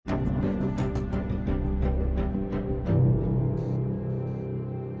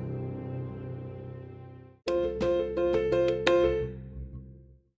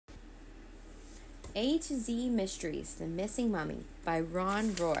A to Z Mysteries, The Missing Mummy by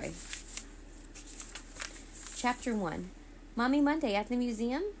Ron Roy. Chapter 1. Mummy Monday at the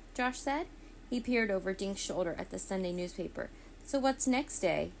museum? Josh said. He peered over Dink's shoulder at the Sunday newspaper. So what's next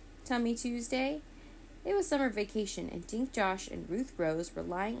day? Tummy Tuesday? It was summer vacation, and Dink, Josh, and Ruth Rose were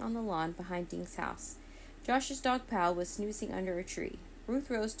lying on the lawn behind Dink's house. Josh's dog Pal was snoozing under a tree.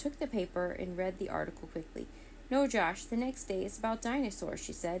 Ruth Rose took the paper and read the article quickly. No, Josh, the next day is about dinosaurs,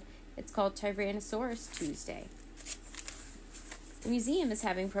 she said. It's called Tyrannosaurus Tuesday. The museum is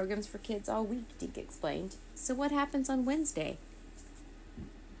having programs for kids all week, Dink explained. So what happens on Wednesday?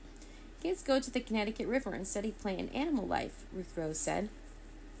 Kids go to the Connecticut River and study plant and animal life, Ruth Rose said.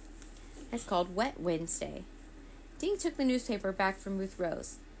 It's called Wet Wednesday. Dink took the newspaper back from Ruth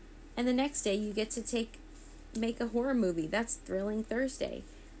Rose. And the next day you get to make a horror movie. That's Thrilling Thursday.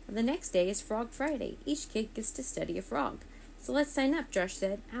 And the next day is Frog Friday. Each kid gets to study a frog. So let's sign up, Josh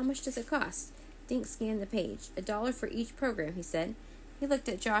said. How much does it cost? Dink scanned the page. $1 for each program, he said. He looked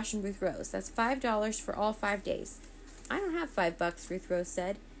at Josh and Ruth Rose. That's $5 for all 5 days. I don't have $5, Ruth Rose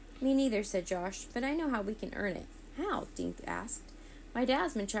said. Me neither, said Josh, but I know how we can earn it. How? Dink asked. My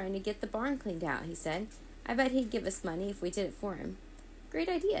dad's been trying to get the barn cleaned out, he said. I bet he'd give us money if we did it for him. Great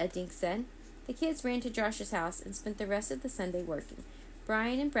idea, Dink said. The kids ran to Josh's house and spent the rest of the Sunday working.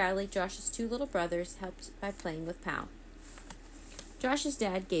 Brian and Bradley, Josh's 2 little brothers, helped by playing with Pal. Josh's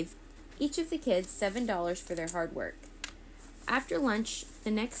dad gave each of the kids $7 for their hard work. After lunch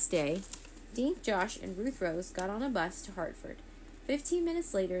the next day, Dink, Josh, and Ruth Rose got on a bus to Hartford. 15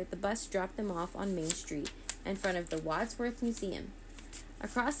 minutes later, the bus dropped them off on Main Street in front of the Wadsworth Museum.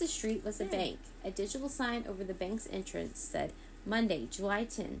 Across the street was a bank. A digital sign over the bank's entrance said, Monday, July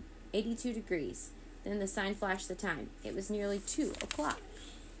 10, 82 degrees. Then the sign flashed the time. It was nearly 2 o'clock.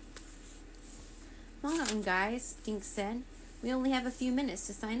 Come on, guys, Dink said. We only have a few minutes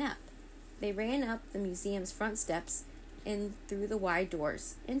to sign up. They ran up the museum's front steps and through the wide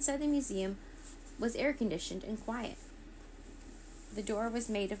doors. Inside the museum was air-conditioned and quiet. The door was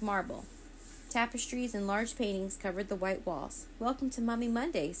made of marble. Tapestries and large paintings covered the white walls. Welcome to Mummy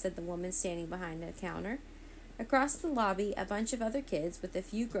Monday, said the woman standing behind the counter. Across the lobby, a bunch of other kids with a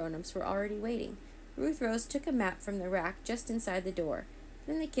few grown-ups were already waiting. Ruth Rose took a map from the rack just inside the door.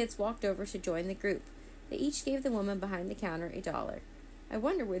 Then the kids walked over to join the group. They each gave the woman behind the counter $1. I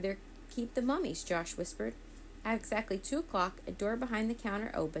wonder where they keep the mummies, Josh whispered. At exactly 2 o'clock, a door behind the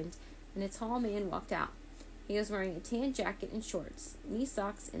counter opened, and a tall man walked out. He was wearing a tan jacket and shorts, knee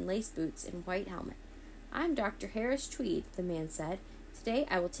socks and lace boots and white helmet. I'm Dr. Harris Tweed, the man said. Today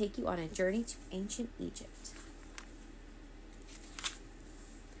I will take you on a journey to ancient Egypt.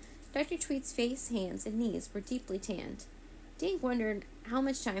 Dr. Tweed's face, hands, and knees were deeply tanned. Dink wondered how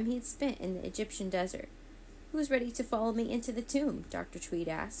much time he had spent in the Egyptian desert. Who's ready to follow me into the tomb? Dr. Tweed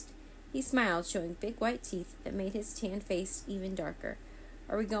asked. He smiled, showing big white teeth that made his tanned face even darker.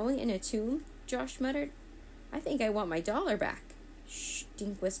 Are we going in a tomb? Josh muttered. I think I want my $1 back. Shh,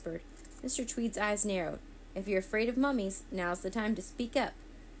 Dink whispered. Mr. Tweed's eyes narrowed. If you're afraid of mummies, now's the time to speak up.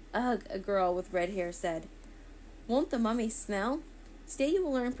 Ugh, a girl with red hair said. Won't the mummies smell? Today you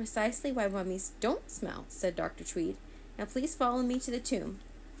will learn precisely why mummies don't smell, said Dr. Tweed. Now please follow me to the tomb.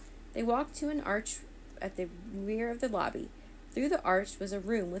 They walked to an arch at the rear of the lobby. Through the arch was a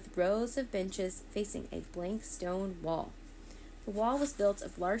room with rows of benches facing a blank stone wall. The wall was built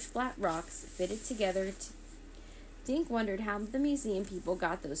of large flat rocks fitted together. Dink wondered how the museum people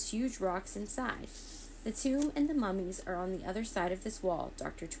got those huge rocks inside. The tomb and the mummies are on the other side of this wall,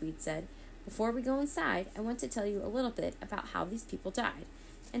 Dr. Tweed said. Before we go inside, I want to tell you a little bit about how these people died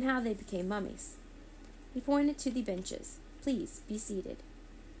and how they became mummies. He pointed to the benches. Please, be seated.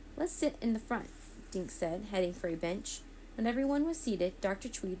 Let's sit in the front, Dink said, heading for a bench. When everyone was seated, Dr.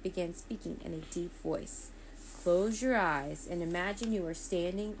 Tweed began speaking in a deep voice. Close your eyes and imagine you are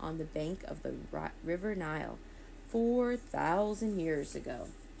standing on the bank of the River Nile 4,000 years ago.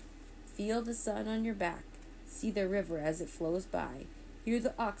 Feel the sun on your back. See the river as it flows by. Hear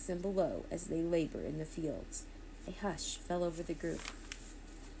the oxen below as they labor in the fields. A hush fell over the group.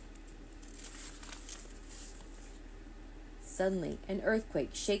 Suddenly, an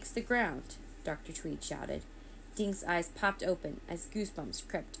earthquake shakes the ground, Dr. Tweed shouted. Dink's eyes popped open as goosebumps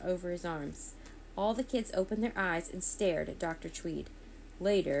crept over his arms. All the kids opened their eyes and stared at Dr. Tweed.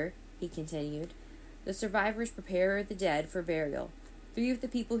 Later, he continued, the survivors prepare the dead for burial. 3 of the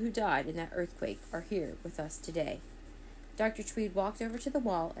people who died in that earthquake are here with us today. Dr. Tweed walked over to the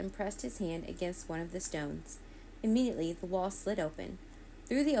wall and pressed his hand against one of the stones. Immediately, the wall slid open.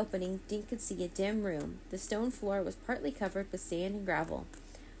 Through the opening, Dink could see a dim room. The stone floor was partly covered with sand and gravel.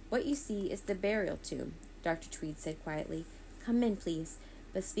 What you see is the burial tomb, Dr. Tweed said quietly. Come in, please.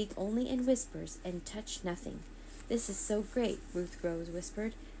 but speak only in whispers and touch nothing. This is so great, Ruth Rose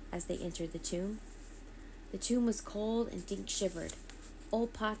whispered as they entered the tomb. The tomb was cold and Dink shivered.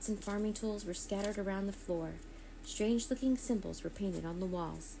 Old pots and farming tools were scattered around the floor. Strange-looking symbols were painted on the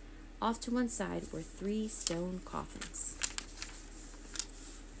walls. Off to one side were 3 stone coffins.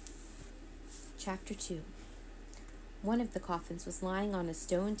 Chapter 2. One of the coffins was lying on a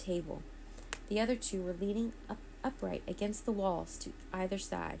stone table. The other 2 were leaning upright against the walls to either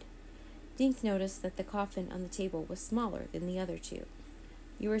side. Dink noticed that the coffin on the table was smaller than the other 2.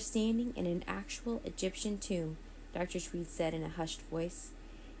 You are standing in an actual Egyptian tomb, Dr. Tweed said in a hushed voice.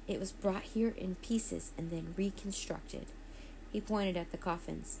 It was brought here in pieces and then reconstructed. He pointed at the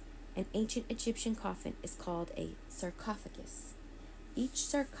coffins. An ancient Egyptian coffin is called a sarcophagus. Each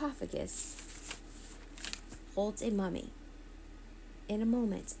sarcophagus holds a mummy. In a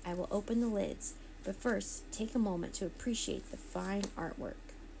moment, I will open the lids, but first, take a moment to appreciate the fine artwork.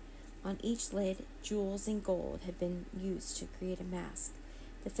 On each lid, jewels and gold had been used to create a mask.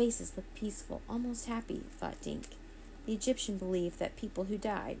 The faces looked peaceful, almost happy, thought Dink. The Egyptian believed that people who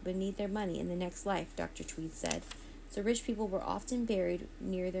died would need their money in the next life, Dr. Tweed said, so rich people were often buried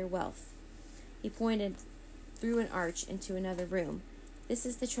near their wealth. He pointed through an arch into another room. This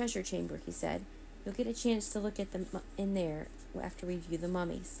is the treasure chamber, he said. You'll get a chance to look at them in there after we view the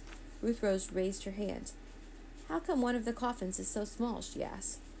mummies. Ruth Rose raised her hand. How come one of the coffins is so small, she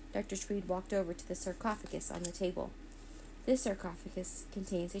asked. Dr. Tweed walked over to the sarcophagus on the table. This sarcophagus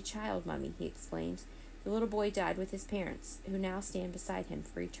contains a child mummy, he explained. The little boy died with his parents, who now stand beside him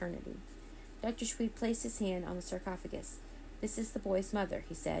for eternity. Dr. Tweed placed his hand on the sarcophagus. This is the boy's mother,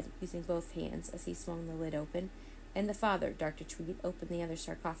 he said, using both hands as he swung the lid open, and the father, Dr. Tweed, opened the other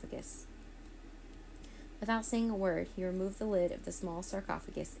sarcophagus. Without saying a word, he removed the lid of the small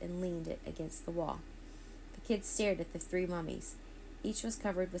sarcophagus and leaned it against the wall. The kids stared at the 3 mummies. Each was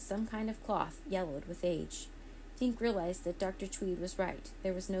covered with some kind of cloth, yellowed with age. Dink realized that Dr. Tweed was right.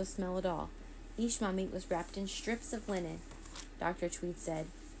 There was no smell at all. Each mummy was wrapped in strips of linen, Dr. Tweed said.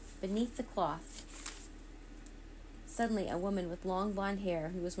 Beneath the cloth, suddenly a woman with long blonde hair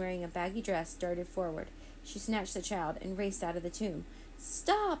who was wearing a baggy dress darted forward. She snatched the child and raced out of the tomb.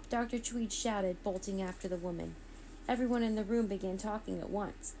 Stop! Dr. Tweed shouted, bolting after the woman. Everyone in the room began talking at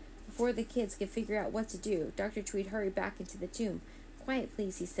once. Before the kids could figure out what to do, Dr. Tweed hurried back into the tomb. Quiet,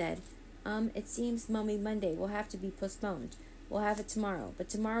 please, he said. It seems Mummy Monday will have to be postponed. We'll have it tomorrow. But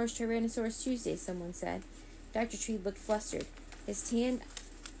tomorrow's Tyrannosaurus Tuesday, someone said. Dr. Tweed looked flustered. His tanned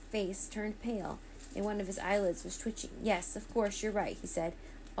face turned pale, and one of his eyelids was twitching. Yes, of course, you're right, he said.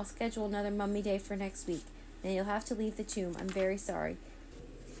 I'll schedule another Mummy Day for next week. Then you'll have to leave the tomb. I'm very sorry.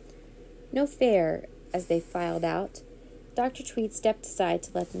 No fair, as they filed out. Dr. Tweed stepped aside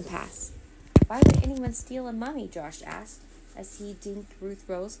to let them pass. Why would anyone steal a mummy? Josh asked, as he, Dink, Ruth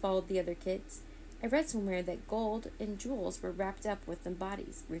Rose followed the other kids. I read somewhere that gold and jewels were wrapped up with the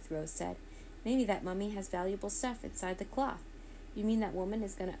bodies, Ruth Rose said. Maybe that mummy has valuable stuff inside the cloth. You mean that woman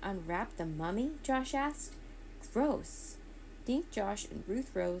is going to unwrap the mummy? Josh asked. Gross. Dink, Josh, and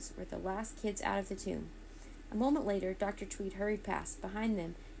Ruth Rose were the last kids out of the tomb. A moment later, Dr. Tweed hurried past. Behind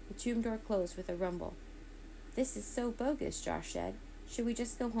them, the tomb door closed with a rumble. This is so bogus, Josh said. Should we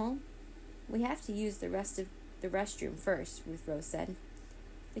just go home? We have to use the rest of the restroom first, Ruth Rose said.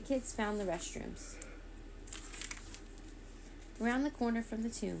 The kids found the restrooms. Around the corner from the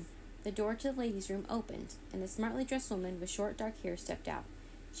tomb, the door to the ladies' room opened, and a smartly dressed woman with short dark hair stepped out.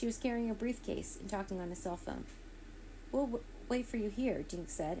 She was carrying a briefcase and talking on a cell phone. We'll wait for you here, Dink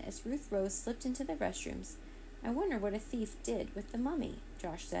said, as Ruth Rose slipped into the restrooms. I wonder what a thief did with the mummy,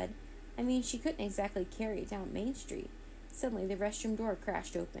 Josh said. I mean, she couldn't exactly carry it down Main Street. Suddenly, the restroom door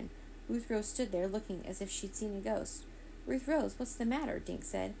crashed open. Ruth Rose stood there looking as if she'd seen a ghost. Ruth Rose, what's the matter? Dink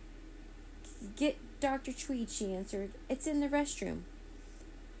said. Get Dr. Tweed, she answered. It's in the restroom.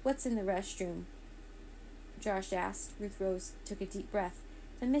 What's in the restroom? Josh asked. Ruth Rose took a deep breath.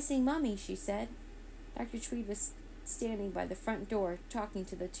 The missing mummy, she said. Dr. Tweed was standing by the front door, talking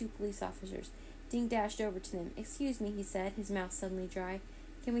to the 2 police officers. Dink dashed over to them. Excuse me, he said, his mouth suddenly dry.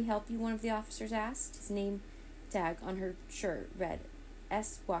 Can we help you? One of the officers asked. His name tag on her shirt read,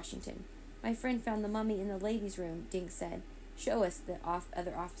 S. Washington. My friend found the mummy in the ladies' room, Dink said. Show us, the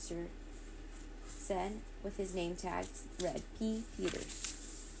other officer said, with his name tag read, P. Peters.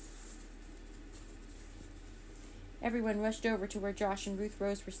 Everyone rushed over to where Josh and Ruth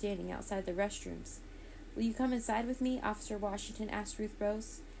Rose were standing outside the restrooms. Will you come inside with me? Officer Washington asked Ruth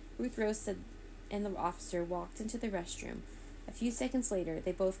Rose. Ruth Rose said, and the officer walked into the restroom. A few seconds later,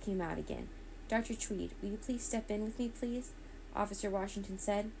 they both came out again. Dr. Tweed, will you please step in with me, please? Officer Washington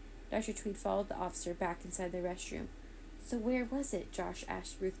said. Dr. Tweed followed the officer back inside the restroom. So where was it? Josh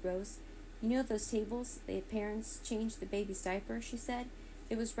asked Ruth Rose. You know those tables the parents changed the baby's diaper, she said.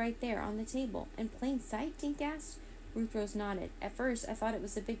 It was right there on the table. In plain sight, Dink asked. Ruth Rose nodded. At first, I thought it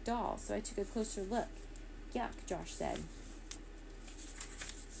was a big doll, so I took a closer look. Yuck, Josh said.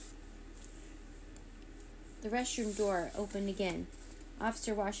 The restroom door opened again.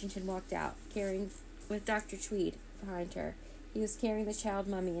 Officer Washington walked out, with Dr. Tweed behind her. He was carrying the child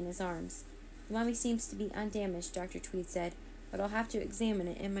mummy in his arms. The mummy seems to be undamaged, Dr. Tweed said, but I'll have to examine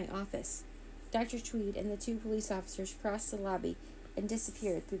it in my office. Dr. Tweed and the two police officers crossed the lobby and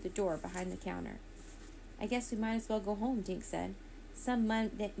disappeared through the door behind the counter. I guess we might as well go home, Dink said. Some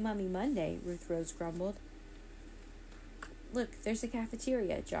Mummy Monday, Ruth Rose grumbled. Look, there's a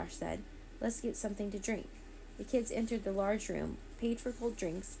cafeteria, Josh said. Let's get something to drink. The kids entered the large room, paid for cold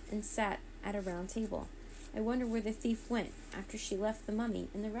drinks, and sat at a round table. I wonder where the thief went after she left the mummy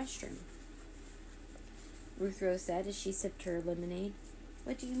in the restroom, Ruth Rose said as she sipped her lemonade.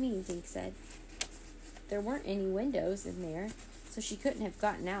 What do you mean? Dink said. There weren't any windows in there, so she couldn't have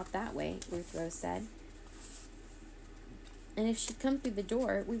gotten out that way, Ruth Rose said. And if she'd come through the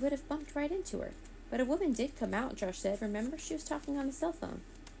door, we would have bumped right into her. But a woman did come out, Josh said. Remember, she was talking on the cell phone.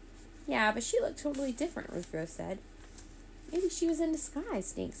 Yeah, but she looked totally different, Ruth Rose said. Maybe she was in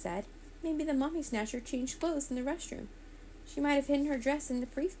disguise, Dink said. Maybe the mummy snatcher changed clothes in the restroom. She might have hidden her dress in the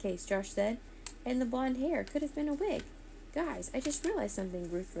briefcase, Josh said. And the blonde hair could have been a wig. Guys, I just realized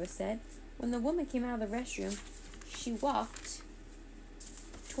something, Ruth Rose said. When the woman came out of the restroom, she walked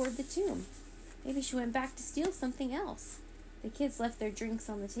toward the tomb. Maybe she went back to steal something else. The kids left their drinks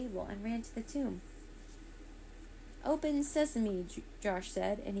on the table and ran to the tomb. Open sesame, Josh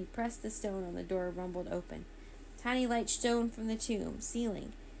said, and he pressed the stone on the door rumbled open. Tiny light shone from the tomb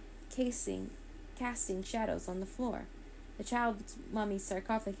ceiling, casting shadows on the floor. The child's mummy's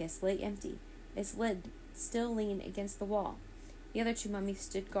sarcophagus lay empty. Its lid still leaned against the wall. The other two mummies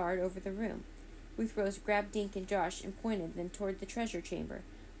stood guard over the room. Ruth Rose grabbed Dink and Josh and pointed them toward the treasure chamber.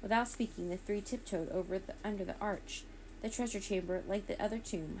 Without speaking, the three tiptoed under the arch. The treasure chamber, like the other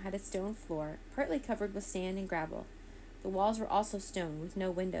tomb, had a stone floor, partly covered with sand and gravel. The walls were also stone, with no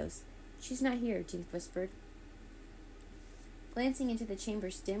windows. She's not here, Dink whispered. Glancing into the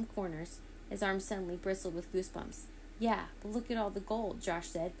chamber's dim corners, his arms suddenly bristled with goosebumps. Yeah, but look at all the gold, Josh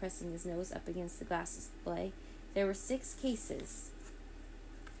said, pressing his nose up against the glass display. There were 6 cases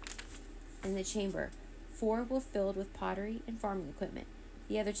in the chamber. 4 were filled with pottery and farming equipment.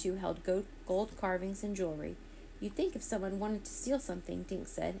 The other 2 held gold carvings and jewelry. You'd think if someone wanted to steal something, Dink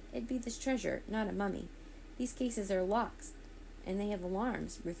said, it'd be this treasure, not a mummy. These cases are locked, and they have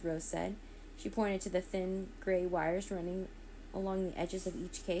alarms, Ruth Rose said. She pointed to the thin, gray wires running along the edges of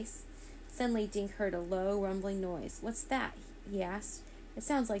each case. Suddenly, Dink heard a low, rumbling noise. What's that? He asked. It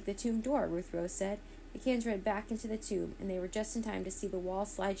sounds like the tomb door, Ruth Rose said. The kids ran back into the tomb, and they were just in time to see the wall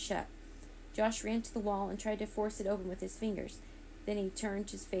slide shut. Josh ran to the wall and tried to force it open with his fingers. Then he turned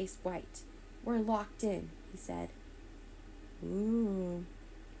his face white. We're locked in, he said. Ooh.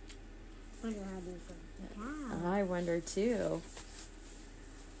 I wonder too.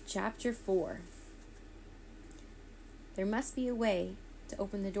 Chapter 4. There must be a way to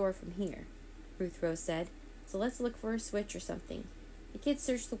open the door from here, Ruth Rose said. So let's look for a switch or something. The kids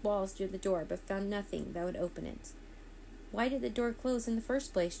searched the walls near the door, but found nothing that would open it. Why did the door close in the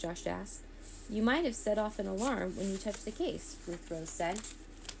first place? Josh asked. You might have set off an alarm when you touched the case, Ruth Rose said.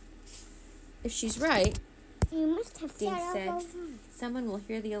 If she's right, you must have Dink said, someone will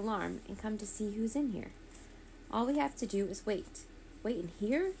hear the alarm and come to see who's in here. All we have to do is wait. Wait in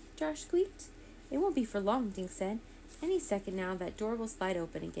here? Josh squeaked. It won't be for long, Dink said. Any second now, that door will slide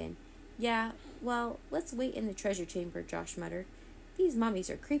open again. Yeah, well, let's wait in the treasure chamber, Josh muttered. These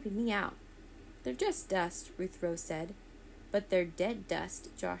mummies are creeping me out. They're just dust, Ruth Rose said. But they're dead dust,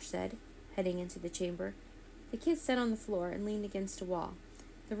 Josh said, heading into the chamber. The kids sat on the floor and leaned against a wall.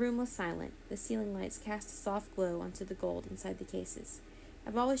 The room was silent. The ceiling lights cast a soft glow onto the gold inside the cases.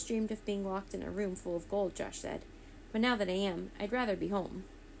 I've always dreamed of being locked in a room full of gold, Josh said. But now that I am, I'd rather be home.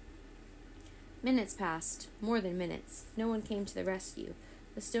 Minutes passed, more than minutes. No one came to the rescue.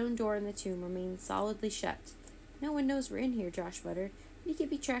 The stone door in the tomb remained solidly shut. No one knows we're in here, Josh muttered. We could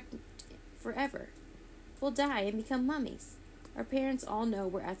be trapped forever. We'll die and become mummies. Our parents all know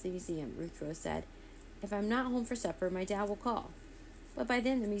we're at the museum, Ruth Rose said. If I'm not home for supper, my dad will call. But by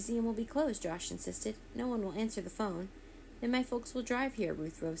then the museum will be closed, Josh insisted. No one will answer the phone. Then my folks will drive here,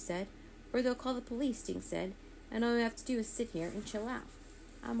 Ruth Rose said. Or they'll call the police, Dink said. And all we have to do is sit here and chill out.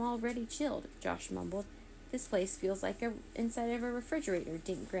 I'm already chilled, Josh mumbled. This place feels like inside of a refrigerator,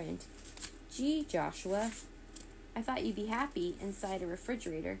 Dink grinned. Gee, Joshua, I thought you'd be happy inside a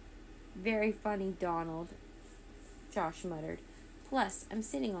refrigerator. Very funny, Donald. Josh muttered. Plus, I'm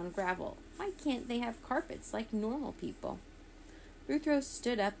sitting on gravel. Why can't they have carpets like normal people? Ruth Rose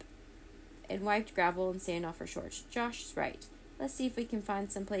stood up and wiped gravel and sand off her shorts. Josh is right. Let's see if we can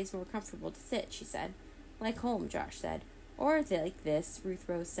find some place more comfortable to sit, she said. Like home, Josh said. Or like this, Ruth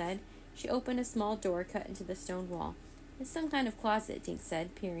Rose said. She opened a small door cut into the stone wall. It's some kind of closet, Dink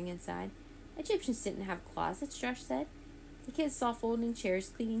said, peering inside. Egyptians didn't have closets, Josh said. The kids saw folding chairs,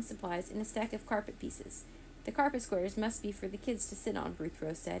 cleaning supplies, and a stack of carpet pieces. The carpet squares must be for the kids to sit on, Ruth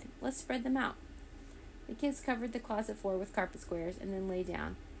Rose said. Let's spread them out. The kids covered the closet floor with carpet squares and then lay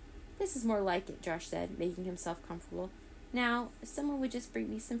down. This is more like it, Josh said, making himself comfortable. Now, if someone would just bring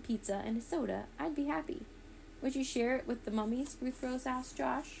me some pizza and a soda, I'd be happy. Would you share it with the mummies? Ruth Rose asked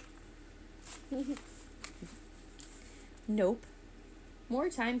Josh. Nope. More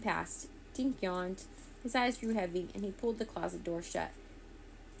time passed. Dink yawned. His eyes grew heavy, and he pulled the closet door shut,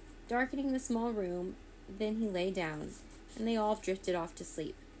 darkening the small room. Then he lay down, and they all drifted off to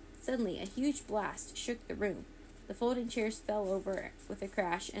sleep. Suddenly, a huge blast shook the room. The folding chairs fell over with a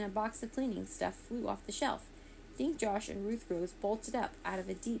crash, and a box of cleaning stuff flew off the shelf. Dink, Josh, and Ruth Rose bolted up out of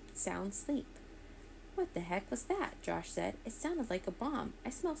a deep, sound sleep. What the heck was that? Josh said. It sounded like a bomb. I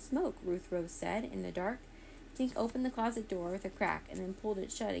smell smoke, Ruth Rose said, in the dark. Dink opened the closet door with a crack and then pulled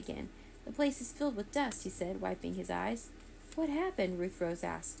it shut again. The place is filled with dust, he said, wiping his eyes. What happened? Ruth Rose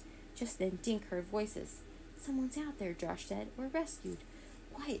asked. Just then Dink heard voices. Someone's out there, Josh said. We're rescued.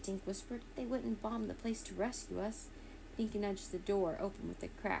 Quiet, Dink whispered. They wouldn't bomb the place to rescue us. Dink nudged the door open with a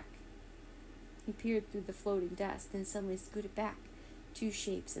crack. He peered through the floating dust, then suddenly scooted back. Two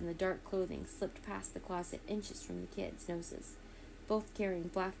shapes in the dark clothing slipped past the closet inches from the kids' noses, both carrying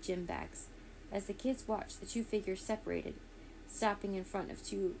black gym bags. As the kids watched, the two figures separated, stopping in front of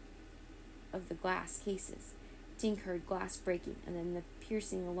two of the glass cases. Dink heard glass breaking, and then the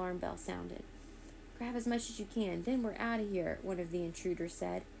piercing alarm bell sounded. Grab as much as you can, then we're out of here, one of the intruders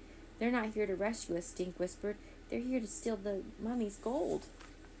said. They're not here to rescue us, Dink whispered. They're here to steal the mummy's gold.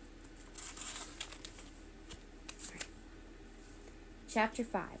 Chapter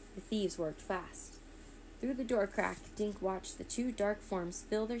 5. The thieves worked fast. Through the door crack, Dink watched the two dark forms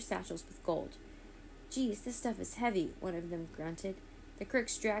fill their satchels with gold. Geez, this stuff is heavy, one of them grunted. The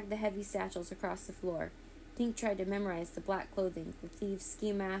crooks dragged the heavy satchels across the floor. Dink tried to memorize the black clothing, the thieves'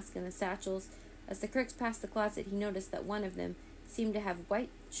 ski mask, and the satchels. As the crooks passed the closet, he noticed that one of them seemed to have a white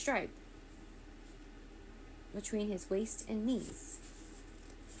stripe between his waist and knees.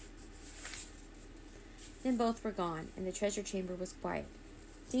 Then both were gone, and the treasure chamber was quiet.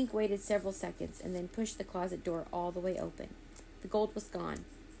 Dink waited several seconds and then pushed the closet door all the way open. The gold was gone.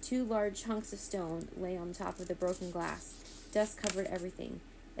 Two large hunks of stone lay on top of the broken glass. Dust covered everything.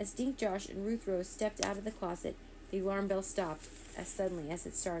 As Dink, Josh, and Ruth Rose stepped out of the closet, the alarm bell stopped as suddenly as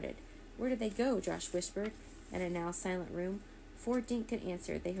it started. Where did they go? Josh whispered, in a now silent room. Before Dink could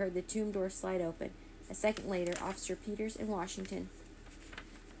answer, they heard the tomb door slide open. A second later, Officer Peters and Washington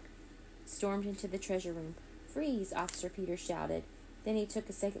stormed into the treasure room. Freeze! Officer Peters shouted. Then he took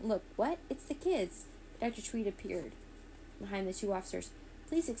a second look. What? It's the kids! Dr. Tweed appeared behind the two officers.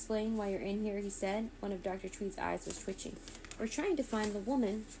 Please explain why you're in here, he said. One of Dr. Tweed's eyes was twitching. We're trying to find the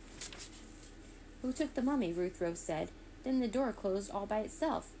woman who took the mummy, Ruth Rose said. Then the door closed all by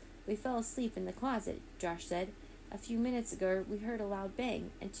itself. We fell asleep in the closet, Josh said. A few minutes ago, we heard a loud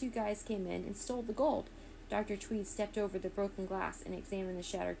bang, and two guys came in and stole the gold. Dr. Tweed stepped over the broken glass and examined the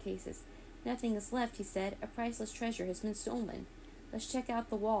shattered cases. Nothing is left, he said. A priceless treasure has been stolen. Let's check out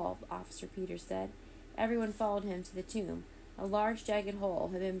the wall, Officer Peters said. Everyone followed him to the tomb. A large, jagged hole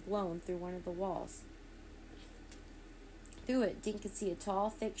had been blown through one of the walls. Through it, Dink could see a tall,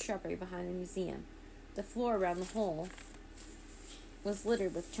 thick shrubbery behind the museum. The floor around the hole was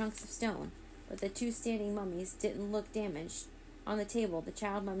littered with chunks of stone, but the two standing mummies didn't look damaged. On the table, the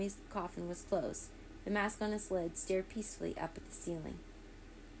child mummy's coffin was closed. The mask on its lid stared peacefully up at the ceiling.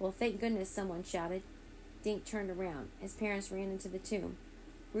 Well, thank goodness, someone shouted. Dink turned around. His parents ran into the tomb.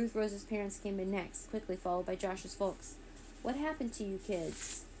 Ruth Rose's parents came in next, quickly followed by Josh's folks. What happened to you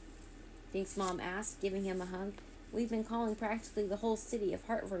kids? Dink's mom asked, giving him a hug. We've been calling practically the whole city of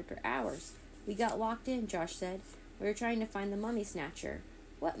Hartford for hours. We got locked in, Josh said. We were trying to find the mummy snatcher.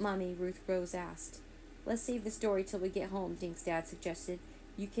 What mummy? Ruth Rose asked. Let's save the story till we get home, Dink's dad suggested.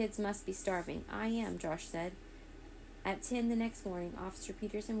 You kids must be starving. I am, Josh said. At 10 the next morning, Officer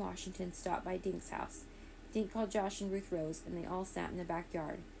Peters and Washington stopped by Dink's house. Dink called Josh and Ruth Rose, and they all sat in the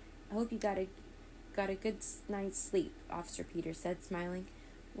backyard. I hope you got a good night's sleep, Officer Peters said, smiling.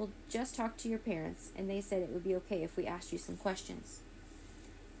 We'll just talk to your parents, and they said it would be okay if we asked you some questions.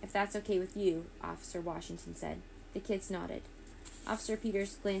 If that's okay with you, Officer Washington said. The kids nodded. Officer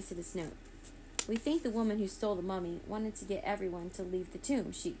Peters glanced at his note. We think the woman who stole the mummy wanted to get everyone to leave the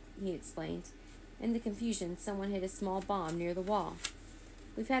tomb, he explained. In the confusion, someone hid a small bomb near the wall.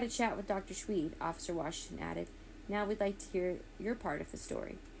 We've had a chat with Dr. Tweed, Officer Washington added. Now we'd like to hear your part of the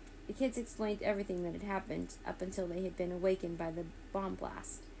story. The kids explained everything that had happened up until they had been awakened by the bomb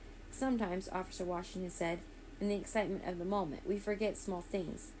blast. Sometimes, Officer Washington said, in the excitement of the moment, we forget small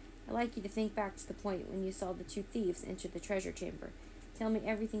things. I'd like you to think back to the point when you saw the two thieves enter the treasure chamber. Tell me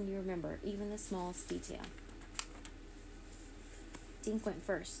everything you remember, even the smallest detail. Dink went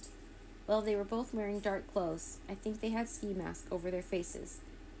first. Well, they were both wearing dark clothes. I think they had ski masks over their faces.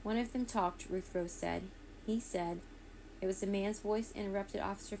 One of them talked, Ruth Rose said. He said, it was a man's voice, interrupted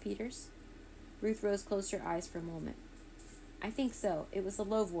Officer Peters. Ruth Rose closed her eyes for a moment. I think so. It was a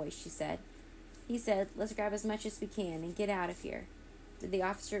low voice, she said. He said, let's grab as much as we can and get out of here. Did the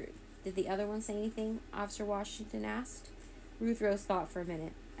other one say anything? Officer Washington asked. Ruth Rose thought for a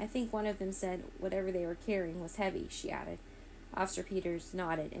minute. I think one of them said whatever they were carrying was heavy, she added. Officer Peters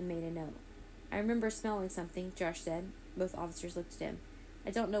nodded and made a note. I remember smelling something, Josh said. Both officers looked at him.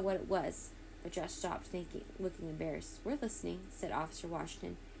 I don't know what it was, but Josh stopped thinking, looking embarrassed. We're listening, said Officer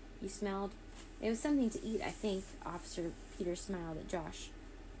Washington. You smelled? It was something to eat, I think. Officer Peters smiled at Josh.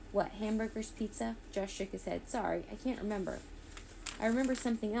 What, hamburgers, pizza? Josh shook his head. Sorry, I can't remember. I remember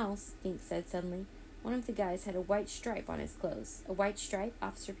something else, Dink said suddenly. One of the guys had a white stripe on his clothes. A white stripe?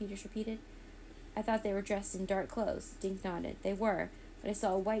 Officer Peters repeated. I thought they were dressed in dark clothes. Dink nodded. They were, but I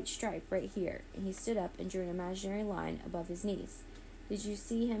saw a white stripe right here, and he stood up and drew an imaginary line above his knees. Did you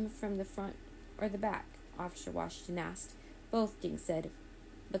see him from the front or the back? Officer Washington asked. Both, Dink said,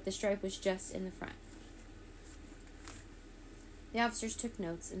 but the stripe was just in the front. The officers took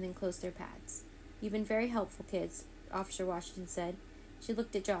notes and then closed their pads. You've been very helpful, kids, Officer Washington said. She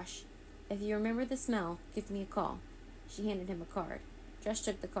looked at Josh. If you remember the smell, give me a call. She handed him a card. Josh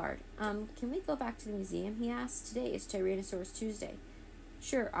took the card. Can we go back to the museum? He asked. Today is Tyrannosaurus Tuesday.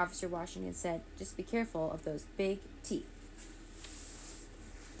 Sure, Officer Washington said. Just be careful of those big teeth.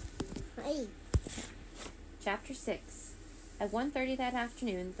 Hey. Chapter 6. At 1:30 that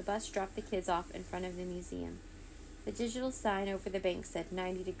afternoon, the bus dropped the kids off in front of the museum. The digital sign over the bank said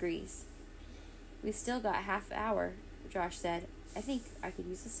 90 degrees. We've still got half an hour, Josh said. I think I could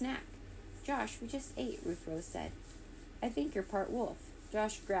use a snack. Josh, we just ate, Ruth Rose said. I think you're part wolf.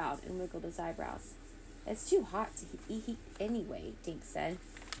 Josh growled and wiggled his eyebrows. It's too hot to eat anyway, Dink said.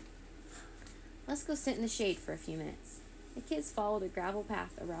 Let's go sit in the shade for a few minutes. The kids followed a gravel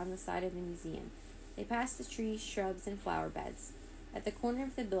path around the side of the museum. They passed the trees, shrubs, and flower beds. At the corner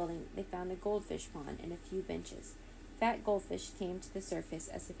of the building, they found a goldfish pond and a few benches. Fat goldfish came to the surface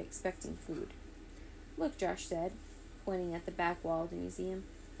as if expecting food. Look, Josh said, pointing at the back wall of the museum.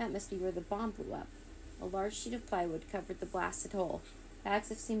 That must be where the bomb blew up. A large sheet of plywood covered the blasted hole.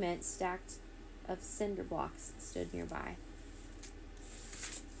 Bags of cement stacked of cinder blocks stood nearby.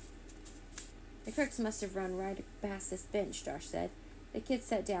 The crooks must have run right past this bench, Josh said. The kids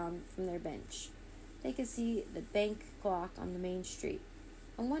sat down from their bench. They could see the bank clock on the main street.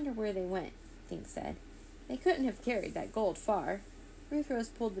 I wonder where they went, Dink said. They couldn't have carried that gold far. Ruth Rose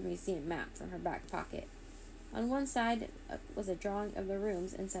pulled the museum map from her back pocket. On one side was a drawing of the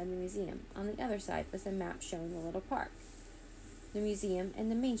rooms inside the museum. On the other side was a map showing the little park, the museum, and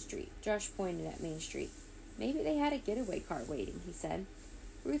the main street. Josh pointed at Main Street. Maybe they had a getaway car waiting, he said.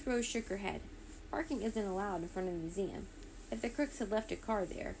 Ruth Rose shook her head. Parking isn't allowed in front of the museum. If the crooks had left a car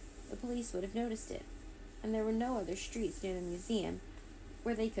there, the police would have noticed it. And there were no other streets near the museum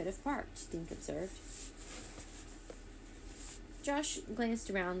where they could have parked, Dink observed. Josh glanced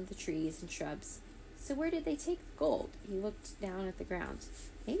around the trees and shrubs. So where did they take the gold? He looked down at the ground.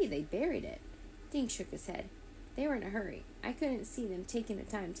 Maybe they buried it. Dink shook his head. They were in a hurry. I couldn't see them taking the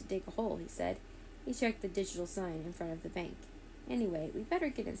time to dig a hole, he said. He checked the digital sign in front of the bank. Anyway, we better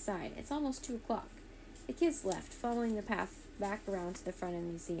get inside. It's almost 2 o'clock. The kids left, following the path back around to the front of the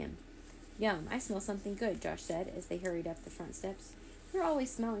museum. Yum, I smell something good, Josh said as they hurried up the front steps. You're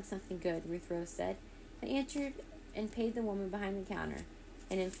always smelling something good, Ruth Rose said. They entered and paid the woman behind the counter.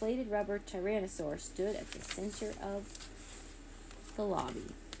 An inflated rubber tyrannosaur stood at the center of the lobby.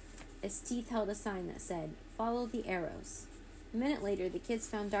 Its teeth held a sign that said, Follow the arrows. A minute later, the kids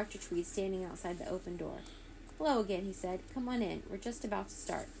found Dr. Tweed standing outside the open door. Hello again, he said. Come on in. We're just about to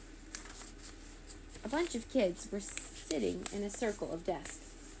start. A bunch of kids were sitting in a circle of desks.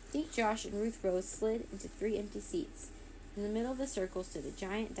 Dink, Josh, and Ruth Rose slid into 3 empty seats. In the middle of the circle stood a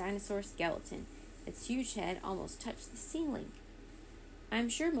giant dinosaur skeleton. Its huge head almost touched the ceiling. I'm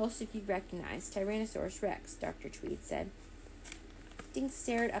sure most of you recognize Tyrannosaurus Rex, Dr. Tweed said. Dink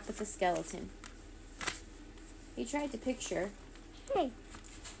stared up at the skeleton. He tried to picture Hey.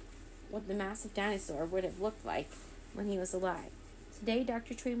 what the massive dinosaur would have looked like when he was alive. Today,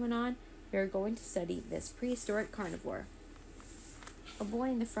 Dr. Tweed went on, we are going to study this prehistoric carnivore. A boy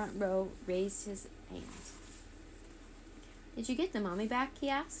in the front row raised his hand. Did you get the mummy back? He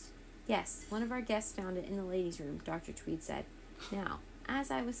asked. Yes, one of our guests found it in the ladies' room, Dr. Tweed said. Now,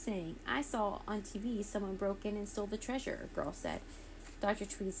 as I was saying, I saw on TV someone broke in and stole the treasure, a girl said. Dr.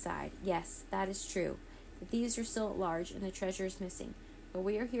 Tweed sighed. Yes, that is true. The thieves are still at large and the treasure is missing, but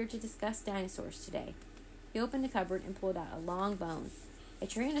we are here to discuss dinosaurs today. He opened a cupboard and pulled out a long bone. A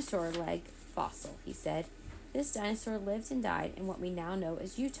tyrannosaur leg fossil, he said. This dinosaur lived and died in what we now know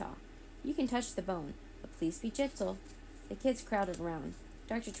as Utah. You can touch the bone, but please be gentle. The kids crowded around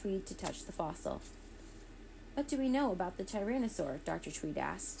Dr. Tweed to touch the fossil. What do we know about the tyrannosaur? Dr. Tweed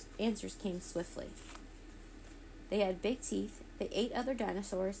asked. Answers came swiftly. They had big teeth. They ate other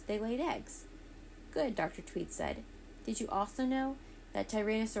dinosaurs. They laid eggs. Good, Dr. Tweed said. Did you also know that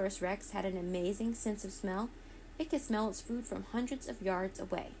Tyrannosaurus rex had an amazing sense of smell? It could smell its food from hundreds of yards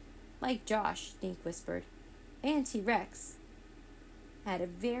away. Like Josh, Dink whispered. And T-Rex had a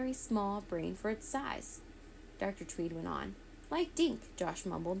very small brain for its size, Dr. Tweed went on. Like Dink, Josh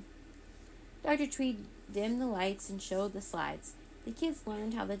mumbled. Dr. Tweed dimmed the lights and showed the slides. The kids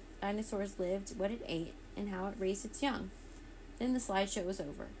learned how the dinosaurs lived, what it ate, and how it raised its young. Then the slideshow was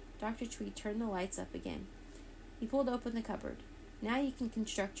over. Dr. Tweed turned the lights up again. He pulled open the cupboard. Now you can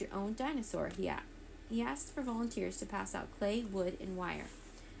construct your own dinosaur, he asked for volunteers to pass out clay, wood, and wire.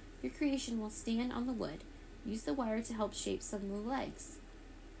 Your creation will stand on the wood. Use the wire to help shape some of the legs.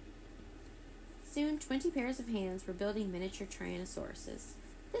 Soon, 20 pairs of hands were building miniature Tyrannosauruses.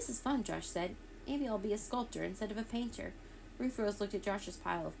 This is fun, Josh said. Maybe I'll be a sculptor instead of a painter. Ruth Rose looked at Josh's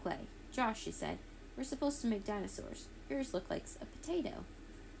pile of clay. Josh, she said, we're supposed to make dinosaurs. Yours look like a potato.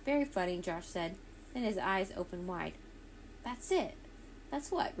 Very funny, Josh said. Then his eyes opened wide. That's it.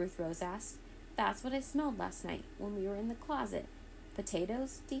 That's what? Ruth Rose asked. That's what I smelled last night when we were in the closet.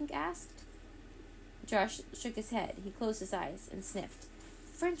 Potatoes? Dink asked. Josh shook his head. He closed his eyes and sniffed.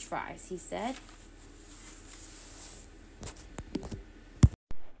 French fries, he said.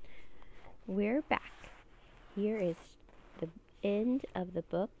 We're back. Here is the end of the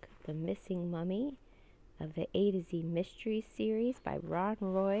book, The Missing Mummy, of the A to Z Mystery Series by Ron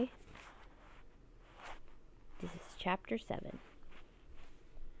Roy. This is Chapter 7.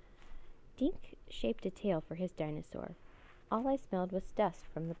 Dink shaped a tail for his dinosaur. All I smelled was dust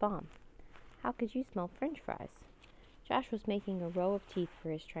from the bomb. How could you smell French fries? Josh was making a row of teeth for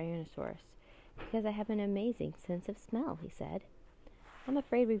his Tyrannosaurus. Because I have an amazing sense of smell, he said. I'm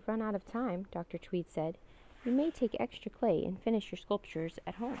afraid we've run out of time, Dr. Tweed said. You may take extra clay and finish your sculptures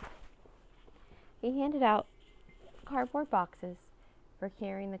at home. He handed out cardboard boxes for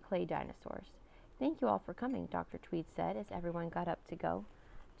carrying the clay dinosaurs. Thank you all for coming, Dr. Tweed said as everyone got up to go.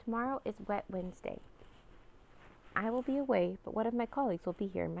 Tomorrow is Wet Wednesday. I will be away, but one of my colleagues will be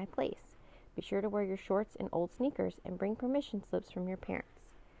here in my place. Be sure to wear your shorts and old sneakers and bring permission slips from your parents.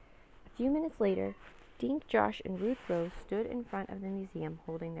 A few minutes later, Dink, Josh, and Ruth Rose stood in front of the museum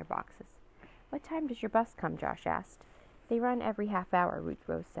holding their boxes. What time does your bus come? Josh asked. They run every half hour, Ruth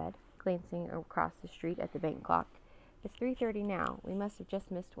Rose said, glancing across the street at the bank clock. It's 3:30 now. We must have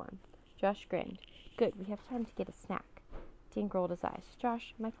just missed one. Josh grinned. Good, we have time to get a snack. Dink rolled his eyes.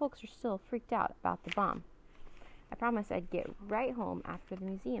 Josh, my folks are still freaked out about the bomb. I promised I'd get right home after the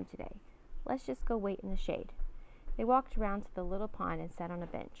museum today. Let's just go wait in the shade. They walked around to the little pond and sat on a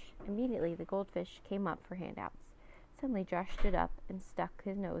bench. Immediately, the goldfish came up for handouts. Suddenly, Josh stood up and stuck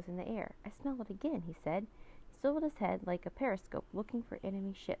his nose in the air. I smell it again, he said. He swiveled his head like a periscope looking for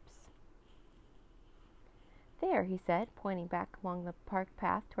enemy ships. There, he said, pointing back along the park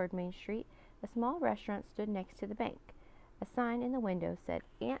path toward Main Street. A small restaurant stood next to the bank. A sign in the window said,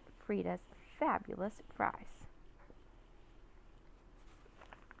 Aunt Frida's Fabulous Fries.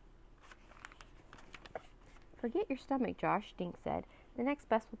 Forget your stomach, Josh, Dink said. The next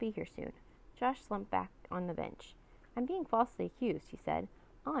bus will be here soon. Josh slumped back on the bench. I'm being falsely accused, he said.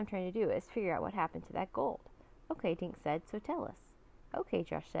 All I'm trying to do is figure out what happened to that gold. Okay, Dink said, so tell us. Okay,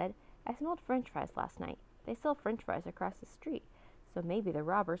 Josh said. I smelled French fries last night. They sell French fries across the street, so maybe the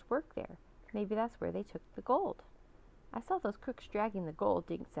robbers work there. Maybe that's where they took the gold. I saw those crooks dragging the gold,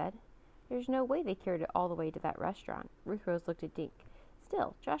 Dink said. There's no way they carried it all the way to that restaurant. Ruth Rose looked at Dink.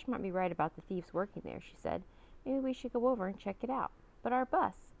 Still, Josh might be right about the thieves working there, she said. Maybe we should go over and check it out. But our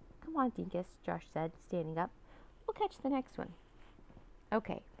bus. Come on, Dinkus, Josh said, standing up. We'll catch the next one.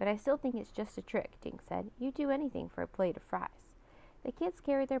 Okay, but I still think it's just a trick, Dink said. You'd do anything for a plate of fries. The kids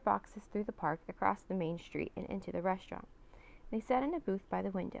carried their boxes through the park, across the main street, and into the restaurant. They sat in a booth by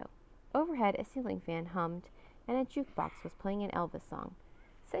the window. Overhead, a ceiling fan hummed, and a jukebox was playing an Elvis song.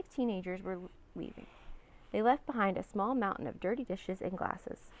 6 teenagers were leaving. They left behind a small mountain of dirty dishes and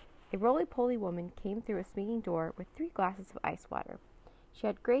glasses. A roly-poly woman came through a swinging door with 3 glasses of ice water. She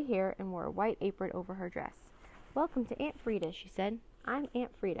had gray hair and wore a white apron over her dress. "Welcome to Aunt Frida," she said. "I'm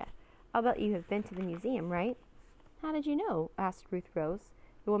Aunt Frida. I'll bet you have been to the museum, right?" "How did you know?" asked Ruth Rose.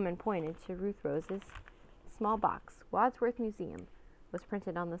 The woman pointed to Ruth Rose's small box. "Wadsworth Museum" was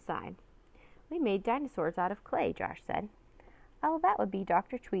printed on the side. "We made dinosaurs out of clay," Josh said. "Oh, that would be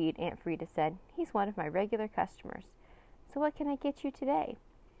Dr. Tweed," Aunt Frida said. "He's one of my regular customers. So what can I get you today?"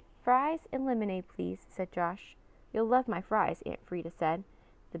 "Fries and lemonade, please," said Josh. "You'll love my fries," Aunt Frida said.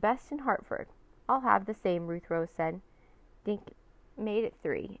 "The best in Hartford." "I'll have the same," Ruth Rose said. Dink made it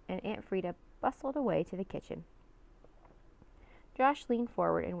 3, and Aunt Frida bustled away to the kitchen. Josh leaned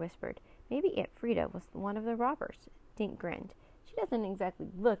forward and whispered, "Maybe Aunt Frida was one of the robbers." Dink grinned. "She doesn't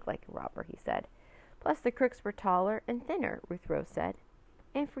exactly look like a robber," he said. "Plus the crooks were taller and thinner," Ruth Rose said.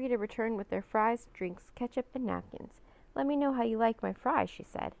 Aunt Frida returned with their fries, drinks, ketchup, and napkins. "Let me know how you like my fries," she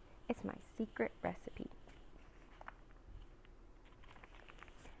said. "It's my secret recipe."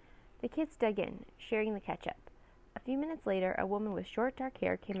 The kids dug in, sharing the ketchup. A few minutes later, a woman with short, dark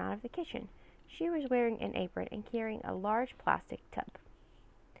hair came out of the kitchen. She was wearing an apron and carrying a large plastic tub.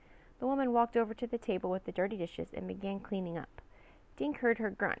 The woman walked over to the table with the dirty dishes and began cleaning up. Dink heard her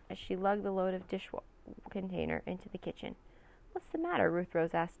grunt as she lugged the load of dishwater container into the kitchen. "What's the matter?" Ruth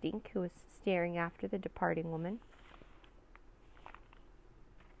Rose asked Dink, who was staring after the departing woman.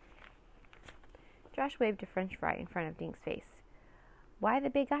 Josh waved a French fry in front of Dink's face. "Why the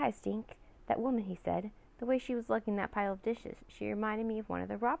big eyes, Dink?" "That woman," he said. "The way she was lugging that pile of dishes. She reminded me of one of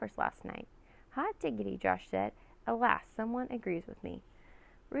the robbers last night." "Hot diggity," Josh said. "Alas, someone agrees with me."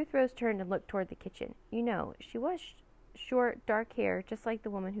 Ruth Rose turned and looked toward the kitchen. "You know, she was short, dark hair, just like the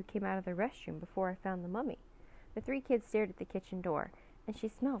woman who came out of the restroom before I found the mummy." The 3 kids stared at the kitchen door. "And she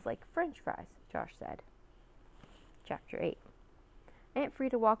smells like French fries," Josh said. Chapter 8. Aunt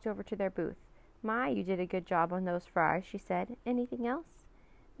Frida walked over to their booth. "My, you did a good job on those fries," she said. "Anything else?"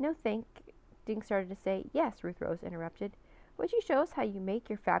 "No, Dink started to say. "Yes," Ruth Rose interrupted. "Would you show us how you make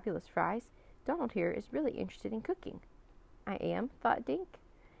your fabulous fries? Donald here is really interested in cooking." "I am," thought Dink.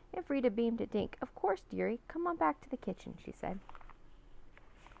 Aunt Frida beamed at Dink. "Of course, dearie. Come on back to the kitchen," she said.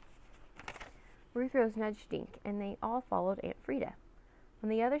 Ruth Rose nudged Dink, and they all followed Aunt Frida. On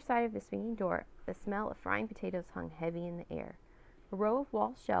the other side of the swinging door, the smell of frying potatoes hung heavy in the air. A row of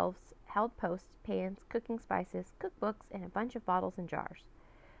wall shelves held posts, pans, cooking spices, cookbooks, and a bunch of bottles and jars.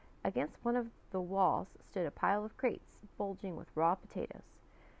 Against one of the walls stood a pile of crates, bulging with raw potatoes.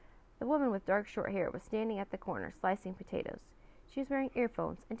 The woman with dark short hair was standing at the corner, slicing potatoes. She was wearing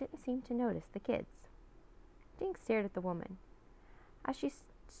earphones and didn't seem to notice the kids. Dink stared at the woman. As she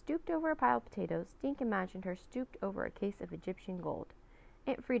stooped over a pile of potatoes, Dink imagined her stooped over a case of Egyptian gold.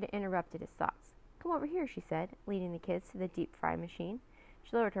 Aunt Frida interrupted his thoughts. "Come over here," she said, leading the kids to the deep fry machine.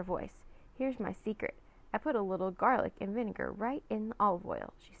 She lowered her voice. "Here's my secret. I put a little garlic and vinegar right in the olive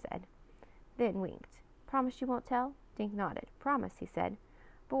oil," she said, then winked. "Promise you won't tell?" Dink nodded. "Promise," he said.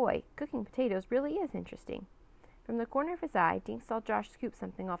 "Boy, cooking potatoes really is interesting." From the corner of his eye, Dink saw Josh scoop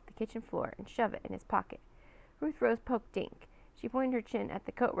something off the kitchen floor and shove it in his pocket. Ruth Rose poked Dink. She pointed her chin at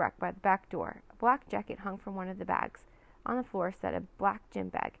the coat rack by the back door. A black jacket hung from one of the bags. On the floor sat a black gym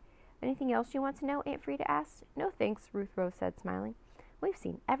bag. "Anything else you want to know?" Aunt Frida asked. "No, thanks," Ruth Rose said, smiling. "We've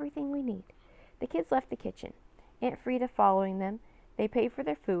seen everything we need." The kids left the kitchen, Aunt Frida following them. They paid for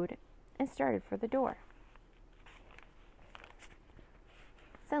their food and started for the door.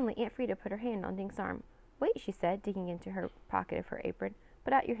 Suddenly, Aunt Frida put her hand on Dink's arm. "Wait," she said, digging into her pocket of her apron.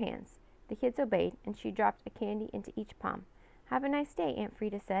 "Put out your hands." The kids obeyed, and she dropped a candy into each palm. "Have a nice day," Aunt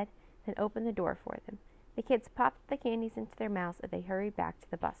Frida said, then opened the door for them. The kids popped the candies into their mouths as they hurried back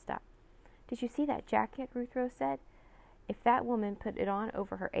to the bus stop. "Did you see that jacket?" Ruth Rose said. "If that woman put it on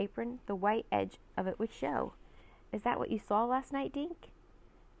over her apron, the white edge of it would show." "Is that what you saw last night, Dink?"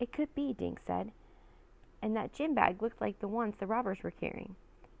 "It could be," Dink said. "And that gym bag looked like the ones the robbers were carrying."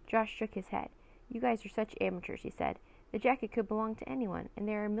 Josh shook his head. "You guys are such amateurs," he said. "The jacket could belong to anyone, and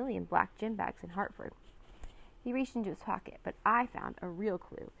there are a million black gym bags in Hartford." He reached into his pocket, but I found a real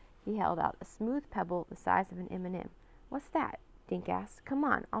clue. He held out a smooth pebble the size of an M&M. "What's that?" Dink asked. "Come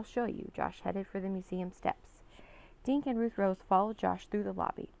on, I'll show you." Josh headed for the museum steps. Dink and Ruth Rose followed Josh through the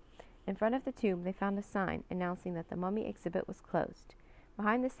lobby. In front of the tomb, they found a sign announcing that the mummy exhibit was closed.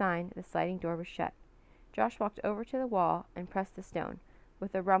 Behind the sign, the sliding door was shut. Josh walked over to the wall and pressed the stone.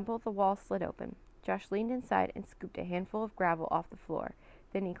 With a rumble, the wall slid open. Josh leaned inside and scooped a handful of gravel off the floor.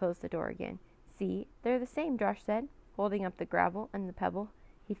 Then he closed the door again. "See, they're the same," Josh said, holding up the gravel and the pebble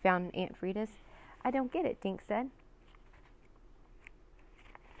he found in Aunt Frida's. "I don't get it," Dink said.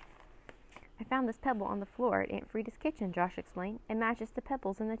 found this pebble on the floor at Aunt Frida's kitchen, Josh explained. It matches the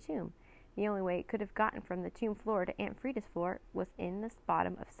pebbles in the tomb. The only way it could have gotten from the tomb floor to Aunt Frida's floor was in the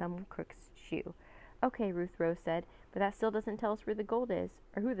bottom of some crook's shoe. Okay, Ruth Rose said, but that still doesn't tell us where the gold is,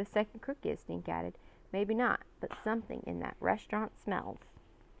 or who the second crook is, Dink added. Maybe not, but something in that restaurant smells.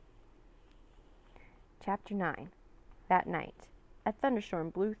 Chapter 9. That night, a thunderstorm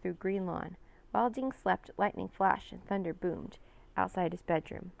blew through Green Lawn. While Dink slept, lightning flashed and thunder boomed outside his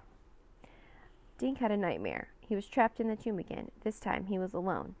bedroom. Dink had a nightmare. He was trapped in the tomb again. This time he was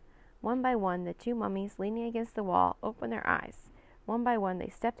alone. One by one, the two mummies leaning against the wall opened their eyes. One by one, they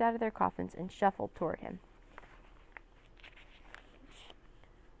stepped out of their coffins and shuffled toward him.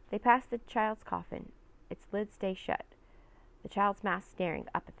 They passed the child's coffin. Its lid stayed shut, the child's mask staring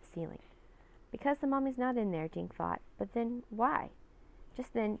up at the ceiling. Because the mummy's not in there, Dink thought. But then, why?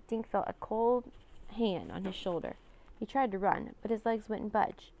 Just then, Dink felt a cold hand on his shoulder. He tried to run, but his legs wouldn't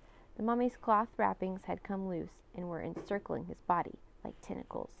budge. The mummy's cloth wrappings had come loose and were encircling his body like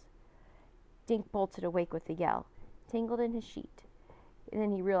tentacles. Dink bolted awake with a yell, tangled in his sheet. And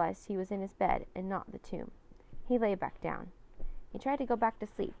then he realized he was in his bed and not the tomb. He lay back down. He tried to go back to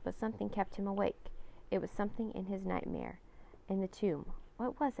sleep, but something kept him awake. It was something in his nightmare. In the tomb.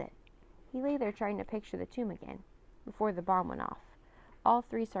 What was it? He lay there trying to picture the tomb again, before the bomb went off. All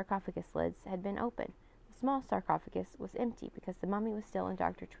 3 sarcophagus lids had been open. The small sarcophagus was empty because the mummy was still in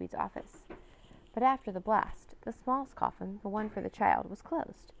Dr. Tweed's office. But after the blast, the smallest coffin, the one for the child, was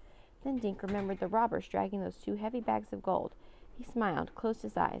closed. Then Dink remembered the robbers dragging those 2 heavy bags of gold. He smiled, closed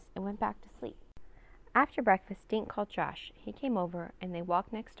his eyes, and went back to sleep. After breakfast, Dink called Josh. He came over, and they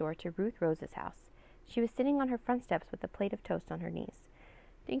walked next door to Ruth Rose's house. She was sitting on her front steps with a plate of toast on her knees.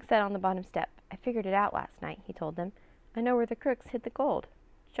 Dink sat on the bottom step. I figured it out last night, he told them. I know where the crooks hid the gold.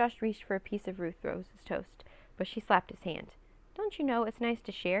 Josh reached for a piece of Ruth Rose's toast, but she slapped his hand. Don't you know it's nice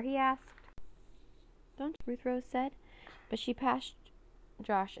to share, he asked. Don't, Ruth Rose said, but she passed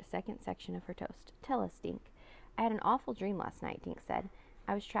Josh a second section of her toast. Tell us, Dink. I had an awful dream last night, Dink said.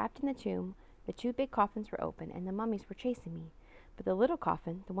 I was trapped in the tomb. The 2 big coffins were open, and the mummies were chasing me. But the little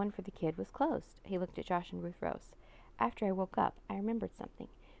coffin, the one for the kid, was closed. He looked at Josh and Ruth Rose. After I woke up, I remembered something.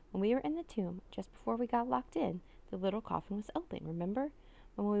 When we were in the tomb, just before we got locked in, the little coffin was open, remember?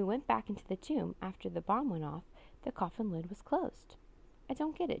 When we went back into the tomb after the bomb went off, the coffin lid was closed. I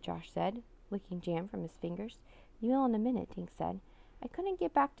don't get it, Josh said, licking jam from his fingers. You will in a minute, Dink said. I couldn't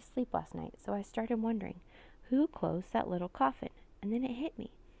get back to sleep last night, so I started wondering, who closed that little coffin? And then it hit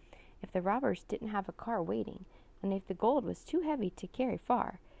me. If the robbers didn't have a car waiting, and if the gold was too heavy to carry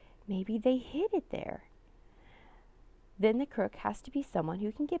far, maybe they hid it there. Then the crook has to be someone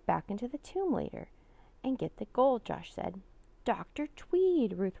who can get back into the tomb later and get the gold, Josh said. Dr.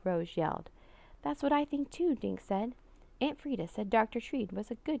 Tweed, Ruth Rose yelled. That's what I think too, Dink said. Aunt Frida said Dr. Tweed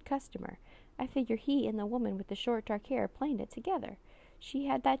was a good customer. I figure he and the woman with the short dark hair planned it together. She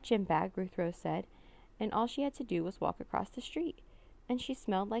had that gym bag, Ruth Rose said, and all she had to do was walk across the street. And she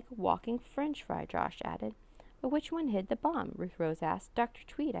smelled like a walking French fry, Josh added. But which one hid the bomb? Ruth Rose asked. Dr.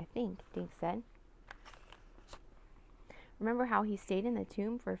 Tweed, I think, Dink said. Remember how he stayed in the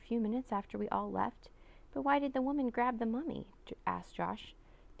tomb for a few minutes after we all left? But why did the woman grab the mummy? Asked Josh.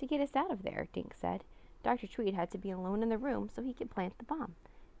 To get us out of there, Dink said. Dr. Tweed had to be alone in the room so he could plant the bomb.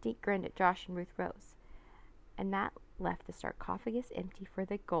 Dink grinned at Josh and Ruth Rose. And that left the sarcophagus empty for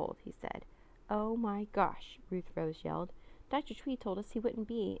the gold, he said. Oh my gosh, Ruth Rose yelled. Dr. Tweed told us he wouldn't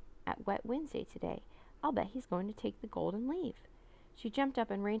be at Wet Wednesday today. I'll bet he's going to take the gold and leave. She jumped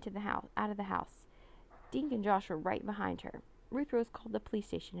up and ran to the house, out of the house. Dink and Josh were right behind her. Ruth Rose called the police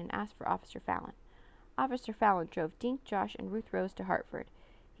station and asked for Officer Fallon. Officer Fallon drove Dink, Josh, and Ruth Rose to Hartford.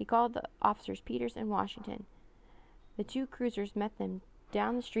 He called the officers Peters and Washington. The 2 cruisers met them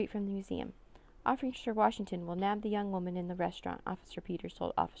down the street from the museum. Officer Washington will nab the young woman in the restaurant, Officer Peters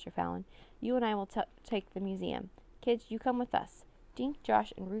told Officer Fallon. You and I will take the museum. Kids, you come with us. Dink,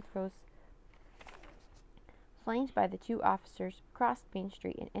 Josh, and Ruth Rose, flanked by the 2 officers, crossed Main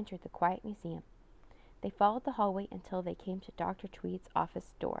Street and entered the quiet museum. They followed the hallway until they came to Dr. Tweed's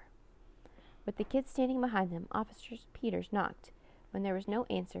office door. With the kids standing behind them, Officer Peters knocked. When there was no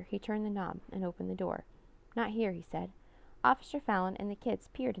answer, he turned the knob and opened the door. Not here, he said. Officer Fallon and the kids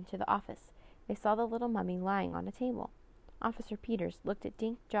peered into the office. They saw the little mummy lying on a table. Officer Peters looked at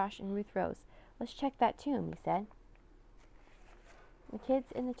Dink, Josh, and Ruth Rose. Let's check that tomb, he said. The kids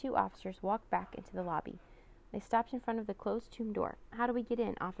and the 2 officers walked back into the lobby. They stopped in front of the closed tomb door. How do we get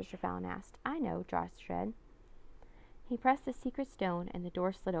in? Officer Fallon asked. I know, Josh said. He pressed the secret stone and the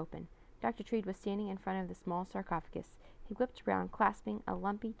door slid open. Dr. Tweed was standing in front of the small sarcophagus. He whipped around, clasping a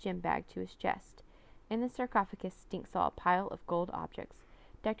lumpy gym bag to his chest. In the sarcophagus, Dink saw a pile of gold objects.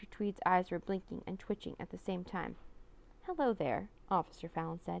 Dr. Tweed's eyes were blinking and twitching at the same time. "Hello there," Officer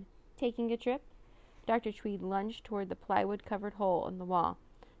Fallon said. "Taking a trip?" Dr. Tweed lunged toward the plywood-covered hole in the wall.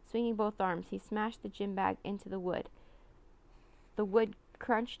 Swinging both arms, he smashed the gym bag into the wood. The wood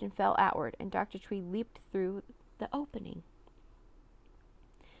crunched and fell outward, and Dr. Tweed leaped through the opening.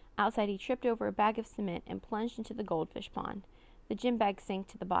 Outside, he tripped over a bag of cement and plunged into the goldfish pond. The gym bag sank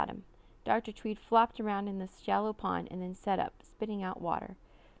to the bottom. Dr. Tweed flopped around in the shallow pond and then sat up, spitting out water.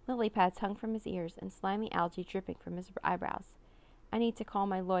 Lily pads hung from his ears and slimy algae dripping from his eyebrows. "I need to call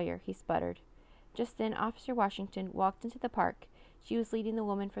my lawyer," he sputtered. Just then, Officer Washington walked into the park. She was leading the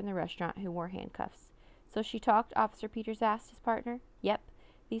woman from the restaurant who wore handcuffs. "So she talked?" Officer Peters asked his partner. "Yep.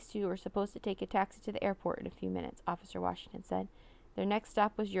 These two were supposed to take a taxi to the airport in a few minutes," Officer Washington said. Their next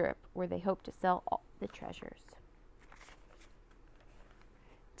stop was Europe, where they hoped to sell all the treasures.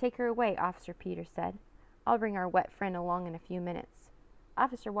 "Take her away," Officer Peters said. "I'll bring our wet friend along in a few minutes."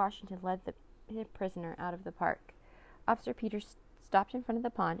 Officer Washington led the prisoner out of the park. Officer Peters stopped in front of the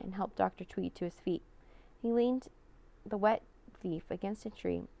pond and helped Dr. Tweed to his feet. He leaned the wet thief against a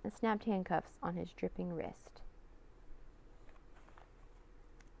tree and snapped handcuffs on his dripping wrist.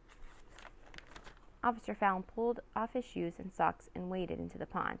 Officer Fallon pulled off his shoes and socks and waded into the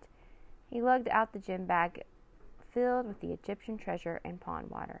pond. He lugged out the gym bag filled with the Egyptian treasure and pond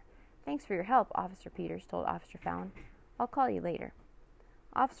water. "Thanks for your help," Officer Peters told Officer Fallon. "I'll call you later."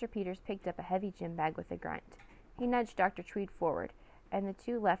 Officer Peters picked up a heavy gym bag with a grunt. He nudged Dr. Tweed forward, and the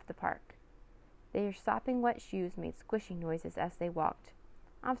two left the park. Their sopping wet shoes made squishing noises as they walked.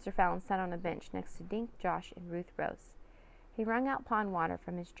 Officer Fallon sat on a bench next to Dink, Josh, and Ruth Rose. He wrung out pond water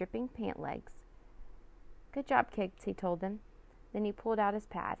from his dripping pant legs. "Good job, kids," he told them. Then he pulled out his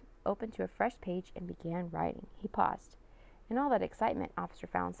pad, opened to a fresh page, and began writing. He paused. "In all that excitement," Officer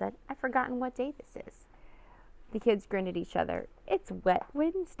Fallon said, "I've forgotten what day this is." The kids grinned at each other. "It's Wet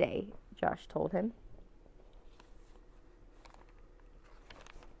Wednesday," Josh told him.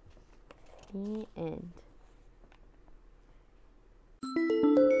 The end.